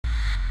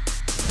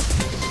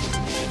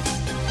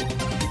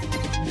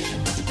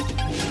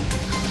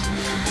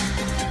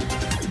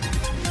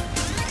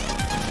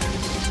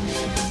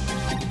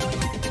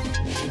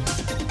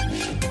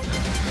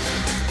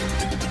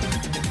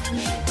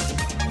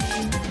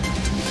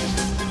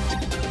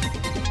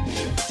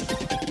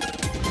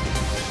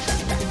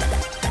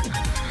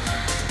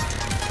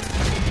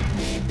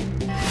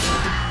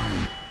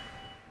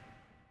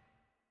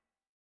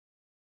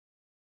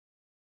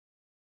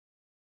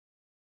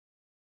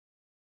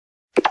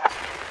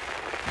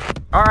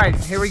All right,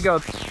 here we go.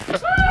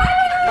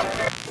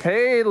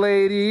 Hey,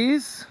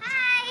 ladies.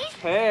 Hi.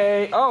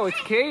 Hey. Oh,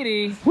 it's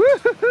Katie.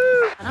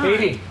 Woo-hoo-hoo.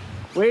 Katie,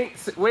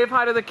 wave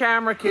hi to the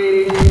camera,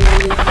 Katie.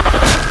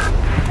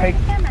 Hey,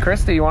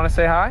 Christy, you want to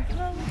say hi?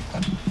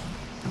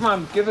 Come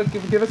on, give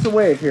us a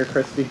wave here,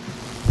 Christy.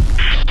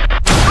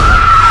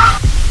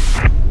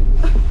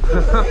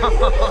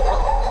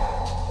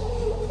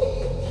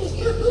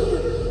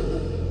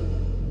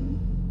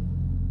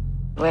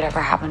 Whatever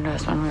happened to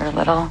us when we were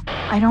little,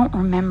 I don't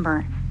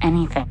remember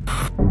anything.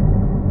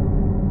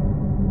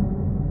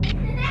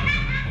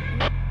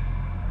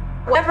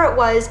 Whatever it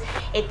was,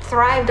 it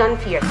thrived on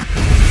fear.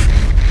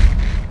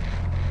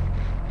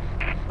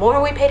 The more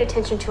we paid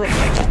attention to it,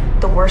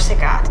 the worse it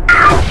got.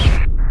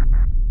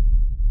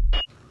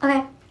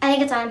 Okay, I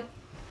think it's on.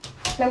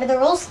 Remember the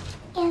rules?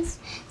 Yes.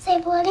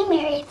 Say Bloody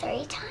Mary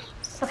 3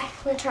 times. Okay, I'm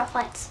gonna turn off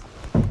lights.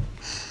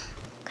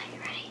 Okay, you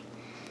ready?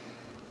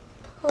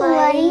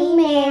 Bloody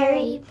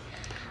Mary,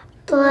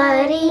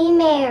 Bloody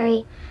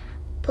Mary,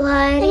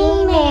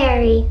 Bloody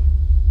Mary.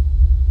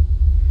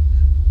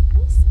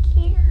 I'm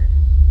scared.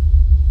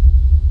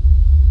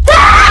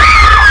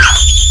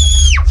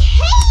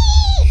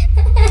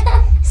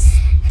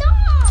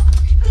 Stop!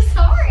 I'm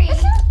sorry.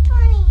 It's not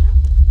funny.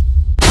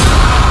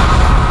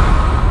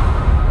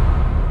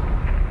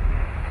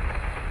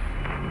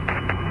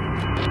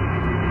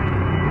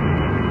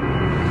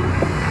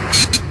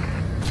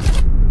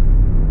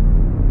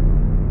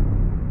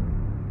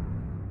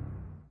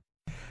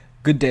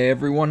 Good day,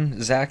 everyone.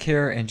 Zach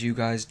here, and you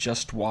guys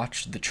just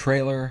watched the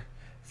trailer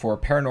for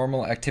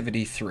Paranormal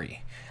Activity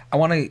 3. I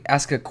want to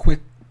ask a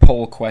quick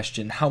poll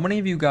question. How many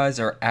of you guys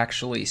are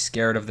actually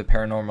scared of the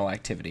Paranormal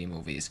Activity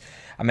movies?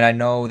 I mean, I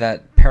know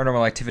that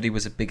Paranormal Activity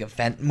was a big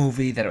event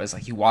movie, that it was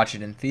like you watch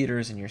it in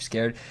theaters and you're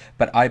scared,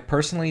 but I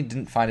personally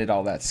didn't find it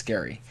all that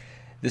scary.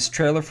 This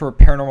trailer for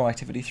Paranormal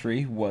Activity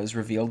 3 was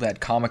revealed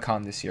at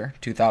Comic-Con this year,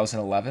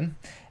 2011.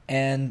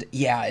 And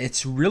yeah,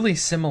 it's really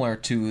similar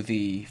to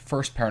the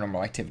first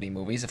Paranormal Activity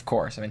movies, of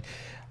course. I mean,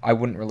 I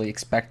wouldn't really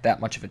expect that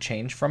much of a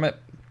change from it.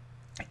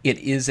 It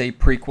is a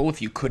prequel,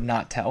 if you could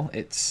not tell.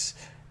 It's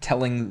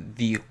telling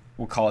the,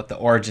 we'll call it the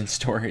origin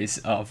stories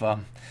of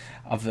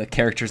the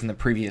characters in the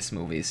previous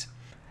movies.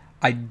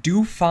 I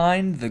do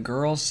find the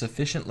girls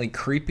sufficiently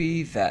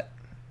creepy that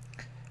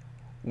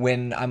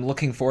when I'm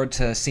looking forward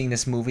to seeing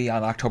this movie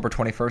on October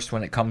 21st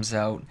when it comes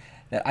out,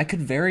 that I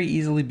could very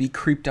easily be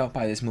creeped out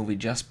by this movie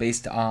just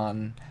based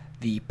on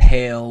the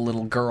pale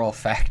little girl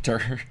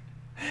factor.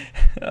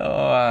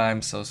 Oh,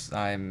 I'm so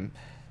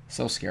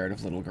scared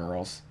of little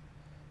girls.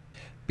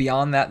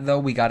 Beyond that, though,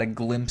 we got a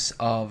glimpse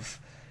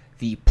of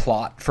the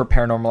plot for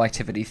Paranormal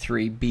Activity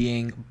 3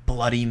 being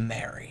Bloody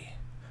Mary.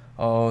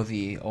 Oh,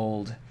 the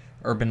old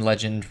urban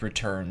legend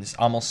returns,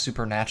 almost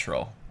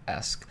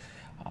supernatural-esque.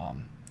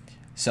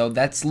 So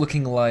that's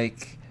looking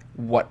like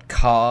what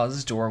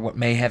caused or what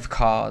may have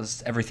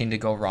caused everything to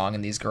go wrong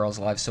in these girls'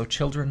 lives. So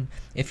children,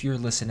 if you're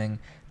listening,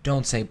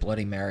 don't say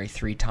Bloody Mary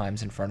 3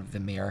 times in front of the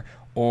mirror,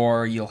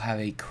 or you'll have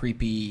a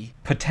creepy,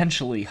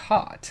 potentially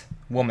hot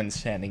woman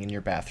standing in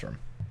your bathroom.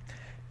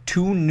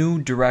 2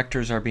 new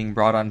directors are being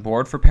brought on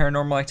board for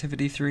Paranormal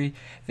Activity 3.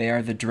 They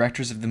are the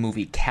directors of the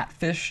movie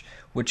Catfish,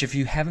 which if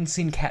you haven't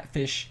seen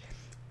Catfish,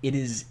 it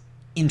is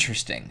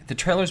interesting. The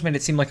trailers made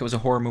it seem like it was a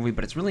horror movie,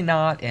 but it's really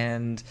not,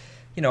 and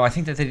you know, I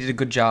think that they did a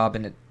good job,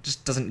 and it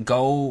just doesn't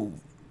go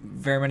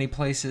very many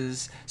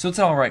places. So it's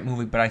an alright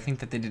movie, but I think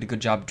that they did a good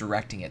job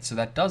directing it. So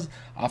that does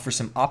offer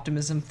some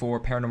optimism for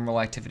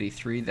Paranormal Activity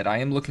 3 that I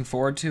am looking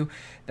forward to,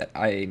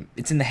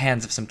 it's in the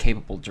hands of some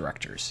capable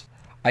directors.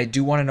 I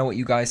do want to know what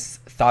you guys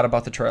thought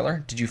about the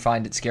trailer. Did you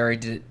find it scary?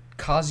 Did it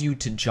cause you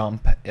to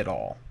jump at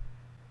all?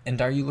 And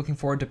are you looking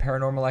forward to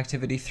Paranormal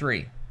Activity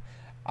 3?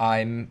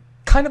 I'm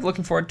kind of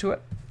looking forward to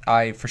it.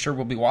 I for sure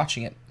will be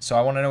watching it. So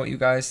I want to know what you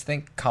guys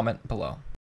think. Comment below.